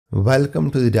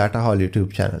Welcome to the Data Hall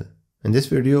YouTube channel. In this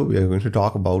video, we are going to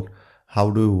talk about how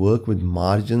do we work with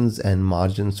margins and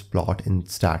margins plot in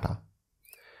Stata.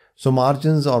 So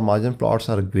margins or margin plots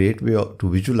are a great way to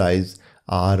visualize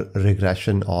our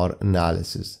regression or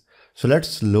analysis. So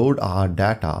let's load our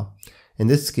data. In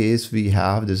this case, we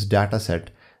have this data set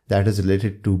that is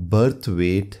related to birth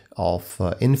weight of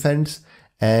infants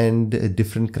and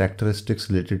different characteristics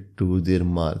related to their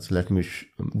mother. So let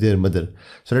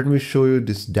me show you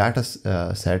this data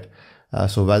set.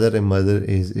 So whether a mother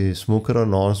is a smoker or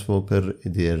non-smoker,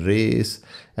 their race,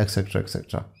 etc,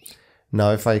 etc.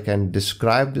 Now if I can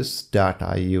describe this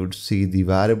data, you would see the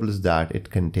variables that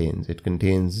it contains. It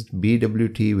contains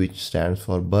BWT, which stands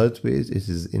for birth weight. It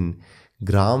is in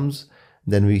grams.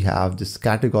 Then we have this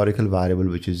categorical variable,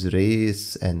 which is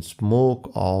race and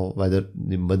smoke, or whether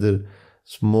the mother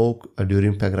smoke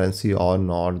during pregnancy or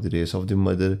not, the race of the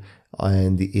mother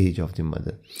and the age of the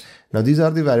mother. Now these are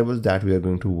the variables that we are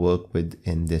going to work with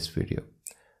in this video.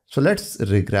 So let's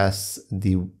regress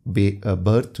the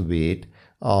birth weight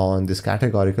on this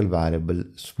categorical variable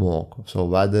smoke. So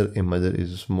whether a mother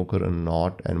is a smoker or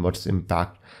not, and what's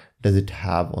impact does it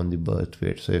have on the birth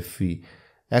weight. So if we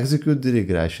execute the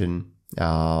regression,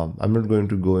 I'm not going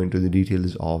to go into the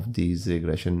details of these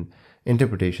regression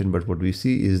interpretation, but what we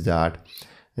see is that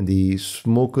the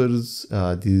smokers,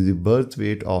 the birth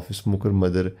weight of a smoker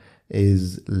mother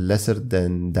is lesser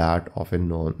than that of a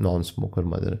non-smoker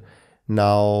mother.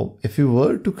 Now, if you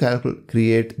were to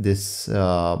create this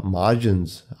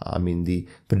margins, I mean the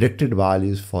predicted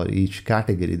values for each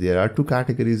category, there are two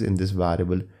categories in this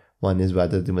variable. One is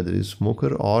whether the mother is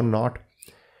smoker or not.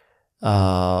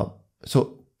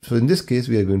 So in this case,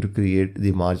 we are going to create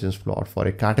the margins plot for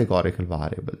a categorical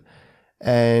variable.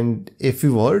 And if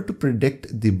we were to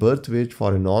predict the birth weight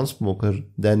for a non-smoker,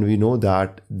 then we know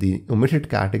that the omitted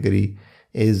category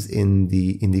is in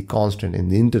the constant, in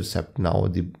the intercept. Now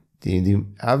the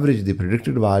average, the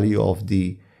predicted value of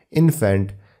the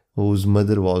infant whose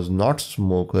mother was not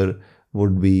smoker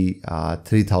would be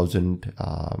 3000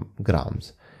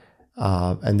 grams.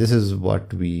 And this is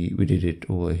what we did it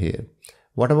over here.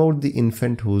 What about the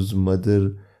infant whose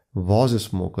mother was a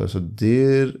smoker? So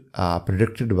their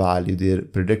predicted value, their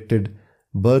predicted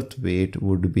birth weight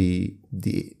would be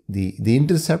the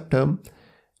intercept term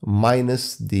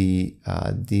minus the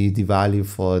value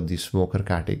for the smoker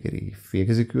category. If we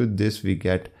execute this, we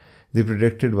get the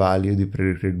predicted value, the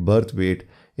predicted birth weight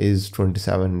is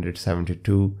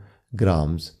 2772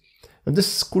 grams. And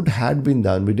this could have been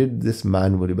done, we did this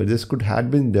manually, but this could have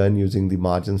been done using the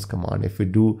margins command. If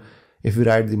we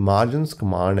write the margins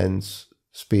command and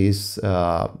space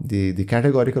the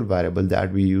categorical variable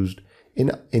that we used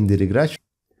in the regression.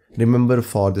 Remember,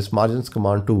 for this margins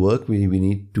command to work, we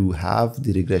need to have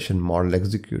the regression model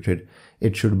executed.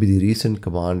 It should be the recent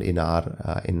command in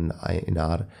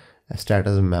our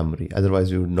Stata's memory.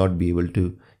 Otherwise, we would not be able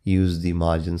to use the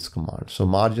margins command. So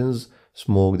margins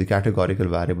smoke, the categorical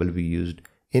variable we used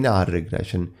in our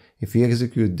regression. If we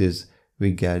execute this,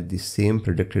 we get the same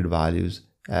predicted values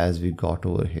as we got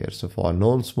over here. So for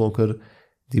non-smoker,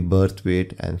 the birth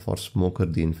weight, and for smoker,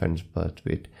 the infant's birth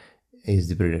weight is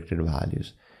the predicted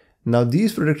values. Now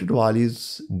these predicted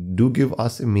values do give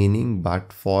us a meaning,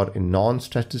 but for a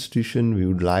non-statistician, we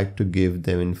would like to give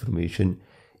them information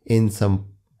in some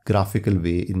graphical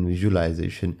way in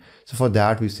visualization. So for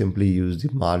that, we simply use the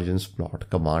margins plot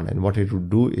command, and what it would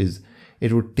do is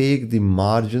it would take the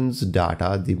margins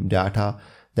data, the data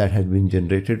that had been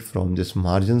generated from this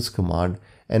margins command,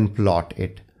 and plot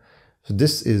it. So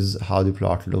this is how the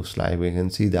plot looks like. We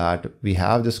can see that we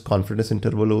have this confidence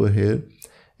interval over here,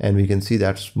 and we can see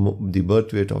that the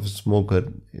birth weight of a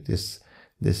smoker, this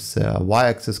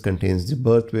y-axis contains the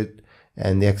birth weight,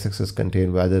 and the x-axis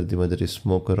contains whether the mother is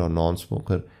smoker or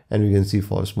non-smoker. And we can see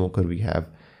for smoker, we have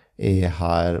a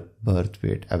higher birth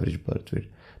weight, average birth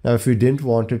weight. Now, if we didn't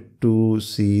want it to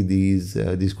see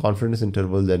these confidence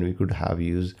interval, then we could have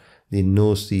used the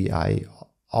no CI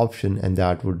option, and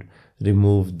that would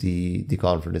remove the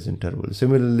confidence interval.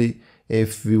 Similarly,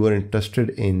 if we were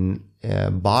interested in a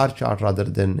bar chart rather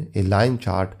than a line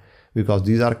chart, because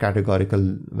these are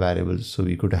categorical variables, so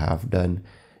we could have done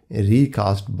a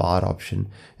recast bar option,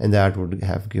 and that would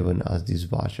have given us this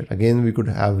bar chart. Again, we could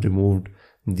have removed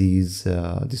this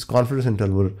confidence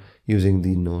interval using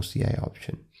the no CI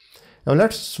option. Now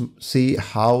let's see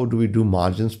how do we do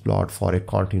margins plot for a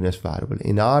continuous variable.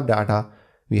 In our data,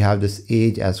 we have this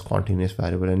age as continuous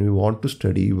variable, and we want to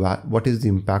study what is the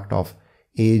impact of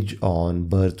age on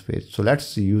birth weight. So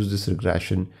let's use this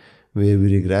regression where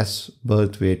we regress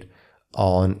birth weight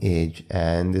on age,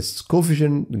 and this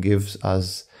coefficient gives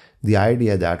us the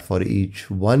idea that for each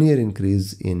 1 year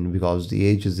increase in, because the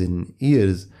age is in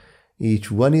years,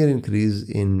 each 1 year increase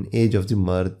in age of the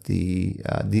mother, the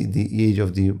age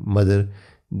of the mother,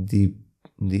 the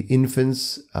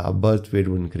infant's birth weight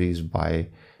would increase by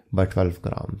 12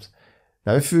 grams.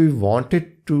 Now, if we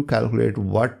wanted to calculate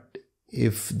what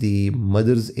if the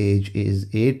mother's age is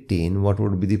 18, what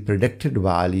would be the predicted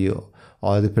value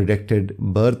or the predicted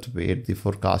birth weight, the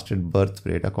forecasted birth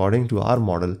rate according to our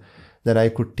model, then I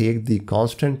could take the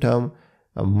constant term,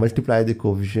 multiply the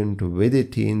coefficient with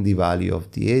 18, the value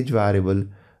of the age variable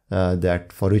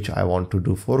that for which I want to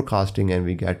do forecasting, and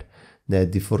we get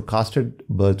that the forecasted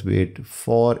birth weight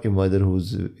for a mother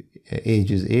whose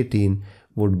age is 18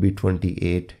 would be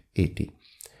 2880.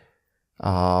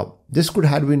 This could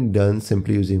have been done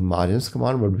simply using margins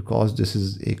command, but because this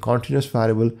is a continuous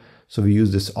variable, so we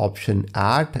use this option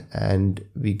at, and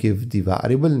we give the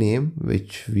variable name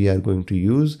which we are going to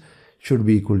use should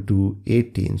be equal to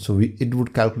 18. So it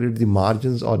would calculate the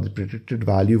margins or the predicted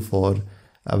value for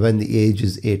when the age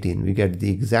is 18. We get the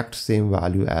exact same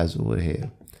value as over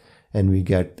here, and we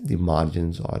get the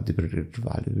margins or the predicted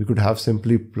value. We could have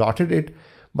simply plotted it,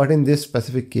 but in this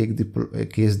specific case,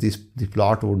 the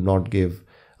plot would not give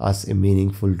us a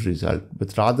meaningful result.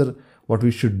 But rather, what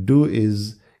we should do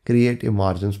is create a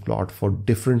margins plot for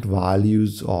different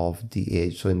values of the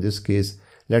age. So in this case,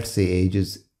 let's say age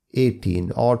is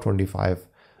 18 or 25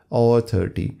 or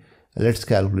 30. Let's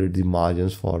calculate the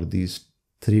margins for these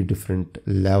three different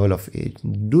level of age.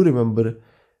 Do remember,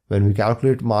 when we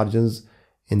calculate margins,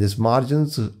 in this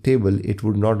margins table, it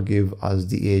would not give us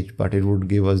the age, but it would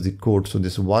give us the code. So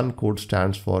this one code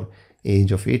stands for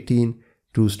age of 18,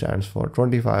 2 stands for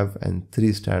 25, and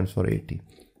 3 stands for 80.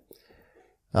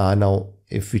 Now,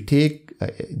 if we take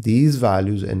these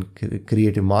values and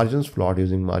create a margins plot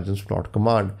using margins plot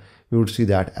command, we would see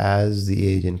that as the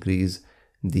age increase,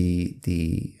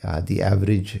 the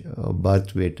average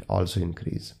birth weight also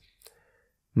increase.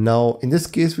 Now, in this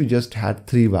case, we just had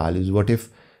 3 values. What if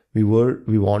we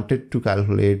wanted to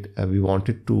calculate, we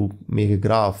wanted to make a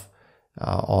graph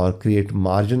or create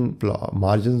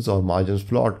margins or margins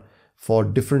plot for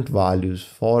different values?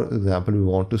 For example, we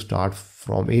want to start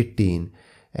from 18,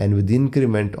 and with the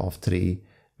increment of 3,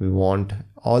 we want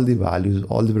all the values,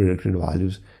 all the predicted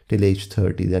values till age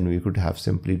 30. Then we could have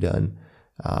simply done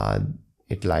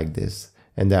it like this,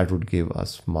 and that would give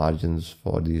us margins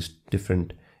for these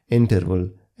different interval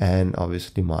and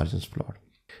obviously margins plot.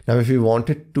 Now, if we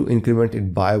wanted to increment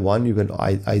it by 1, you can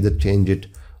either change it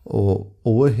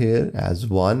over here as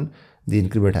 1, the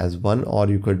increment as 1, or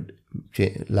you could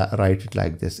write it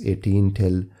like this, 18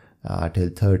 till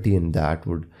 30, and that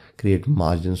would create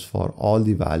margins for all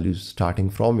the values starting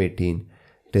from 18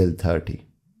 till 30.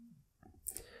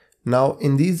 Now,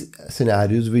 in these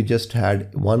scenarios, we just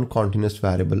had one continuous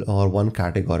variable or one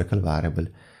categorical variable.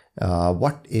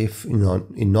 What if,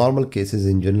 in normal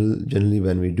cases, generally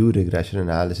when we do regression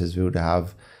analysis, we would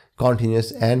have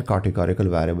continuous and categorical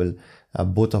variable,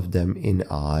 both of them in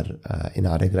our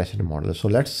regression model. So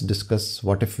let's discuss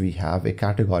what if we have a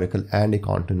categorical and a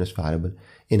continuous variable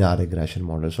in our regression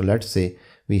model. So let's say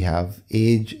we have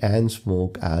age and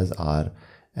smoke as our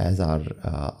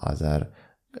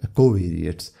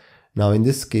covariates. Now, in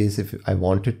this case, if I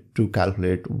wanted to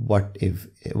calculate what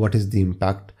is the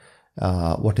impact,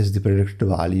 what is the predicted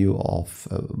value of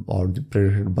or the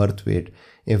predicted birth weight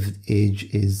if age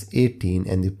is 18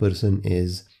 and the person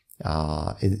is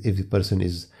if the person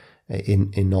is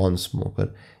a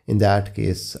non-smoker. In that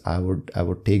case, I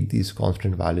would take these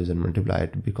constant values and multiply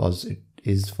it, because it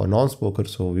is for non-smoker,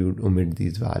 so we would omit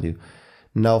these values.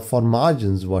 Now, for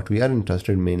margins, what we are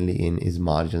interested mainly in is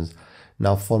margins.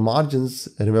 Now, for margins,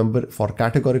 remember, for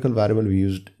categorical variable we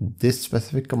used this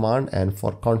specific command, and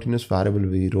for continuous variable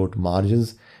we wrote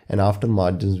margins, and after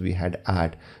margins we had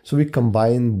add. So we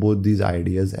combine both these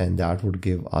ideas, and that would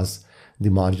give us the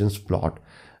margins plot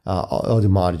or the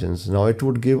margins. Now, it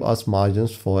would give us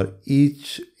margins for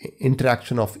each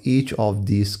interaction of each of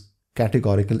these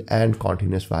categorical and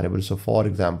continuous variables. So for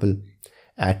example,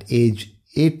 at age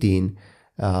 18,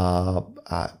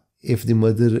 if the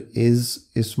mother is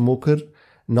a smoker,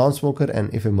 non-smoker,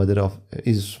 and if a mother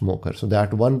is smoker, so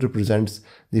that one represents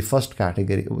the first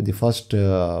category, the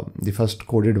first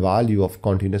coded value of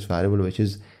continuous variable, which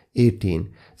is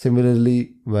 18.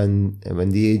 Similarly, when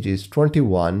the age is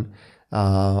 21,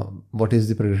 what is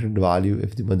the predicted value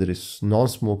if the mother is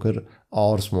non-smoker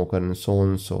or smoker, and so on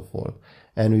and so forth.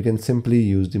 And we can simply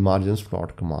use the margins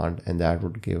plot command, and that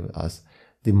would give us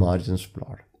the margins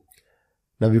plot.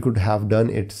 Now we could have done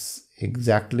it's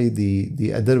exactly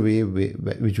the other way,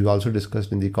 which we also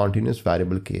discussed in the continuous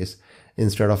variable case.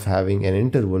 Instead of having an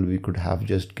interval, we could have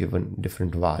just given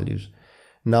different values.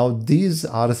 Now these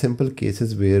are simple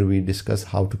cases where we discuss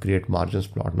how to create margins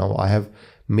plot. Now I have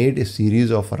made a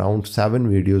series of around 7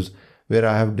 videos where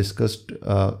I have discussed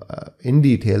in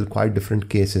detail quite different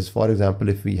cases. For example,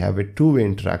 if we have a two-way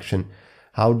interaction,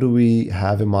 how do we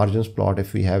have a margins plot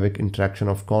if we have an interaction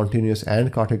of continuous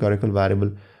and categorical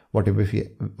variable? What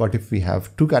if we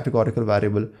have two categorical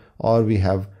variable or we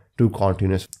have two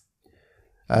continuous?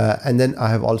 And then I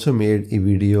have also made a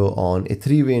video on a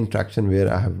three-way interaction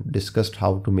where I have discussed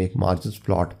how to make margins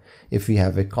plot if we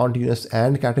have a continuous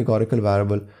and categorical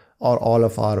variable or all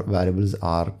of our variables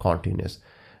are continuous.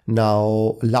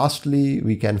 Now, lastly,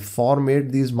 we can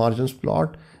format these margins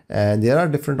plot, and there are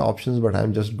different options, but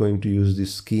I'm just going to use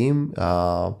this scheme,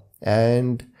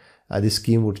 and this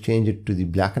scheme would change it to the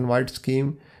black and white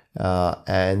scheme.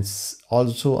 And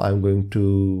also I'm going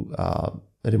to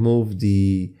remove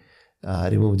the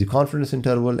confidence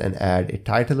interval and add a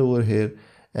title over here,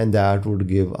 and that would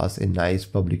give us a nice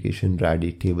publication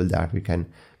ready table that we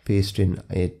can paste in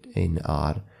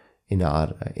our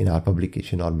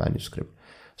publication or manuscript.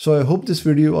 So I hope this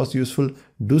video was useful.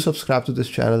 Do subscribe to this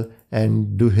channel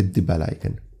and do hit the bell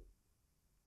icon.